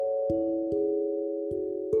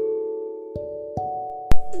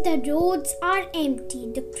The roads are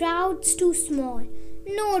empty, the crowds too small.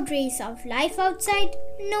 No trace of life outside,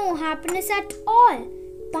 no happiness at all.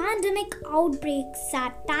 Pandemic outbreaks,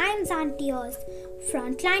 sad times and tears.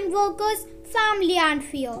 Frontline workers, family and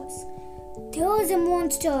fears. There's a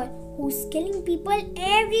monster who's killing people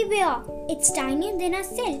everywhere. It's tinier than a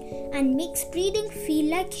cell and makes breathing feel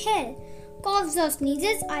like hell. Coughs or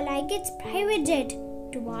sneezes are like its private jet.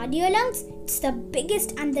 To our dear lungs, it's the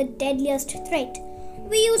biggest and the deadliest threat.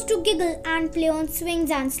 We used to giggle and play on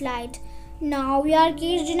swings and slide. Now we are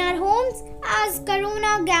caged in our homes as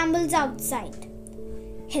Corona gambles outside.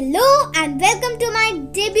 Hello and welcome to my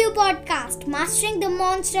debut podcast, Mastering the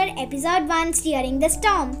Monster Episode 1 Steering the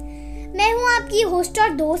Storm. मैं हूँ आपकी host और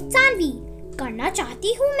दोस्त सानवी। करना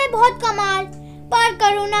चाहती हूँ मैं बहुत कमाल, पर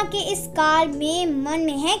कोरोना के इस काल में मन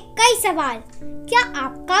में है कई सवाल। क्या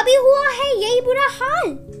आपका भी हुआ है यही बुरा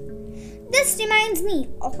हाल? This reminds me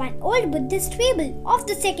of an old Buddhist fable of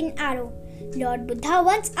the second arrow. Lord Buddha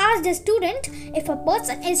once asked a student if a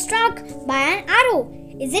person is struck by an arrow,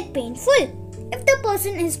 is it painful? If the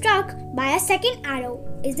person is struck by a second arrow,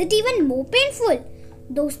 is it even more painful?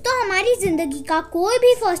 दोस्तों, हमारी जिंदगी का कोई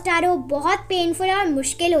भी first arrow बहुत painful और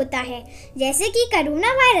मुश्किल होता है, जैसे कि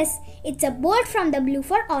corona virus. It's a bolt from the blue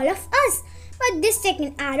for all of us, but this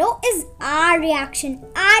second arrow is our reaction,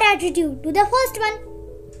 our attitude to the first one.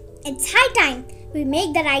 It's high time we make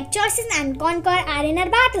the right choices and conquer our inner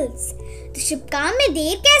battles. तो शुभ काम में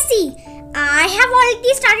देर कैसी? I have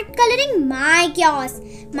already started coloring my chaos.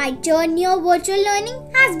 My journey of virtual learning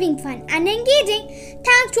has been fun and engaging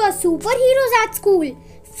thanks to our superheroes at school.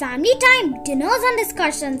 Family time, dinners and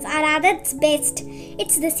discussions are at its best.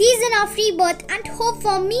 It's the season of rebirth and hope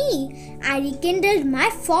for me. I rekindled my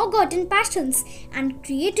forgotten passions and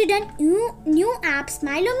created a new app,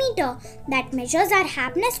 Smilometer, that measures our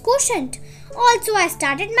happiness quotient. Also, I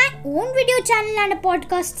started my own video channel and a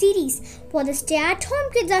podcast series for the stay-at-home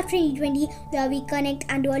kids of 2020, where we connect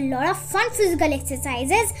and do a lot of fun physical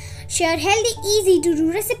exercises, share healthy,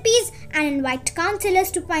 easy-to-do recipes, and invite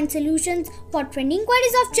counselors to find solutions for trending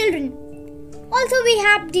queries of children. Also, we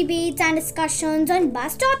have debates and discussions on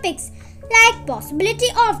vast topics like possibility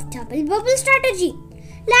of double bubble strategy,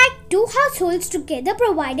 like two households together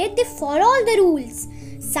provided they follow all the rules.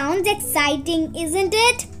 Sounds exciting, isn't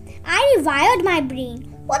it? I rewired my brain.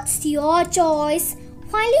 What's your choice?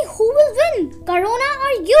 Finally, who will win, Corona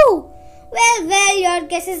or you? Well, your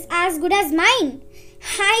guess is as good as mine.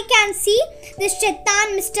 I can see this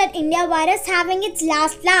Shaitan Mr. India virus having its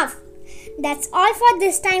last laugh. That's all for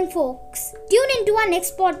this time, folks. Tune into our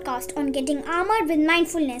next podcast on getting armored with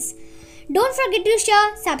mindfulness. Don't forget to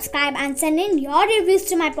share, subscribe and send in your reviews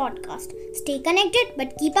to my podcast. Stay connected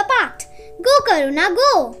but keep apart. Go Corona,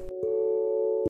 go!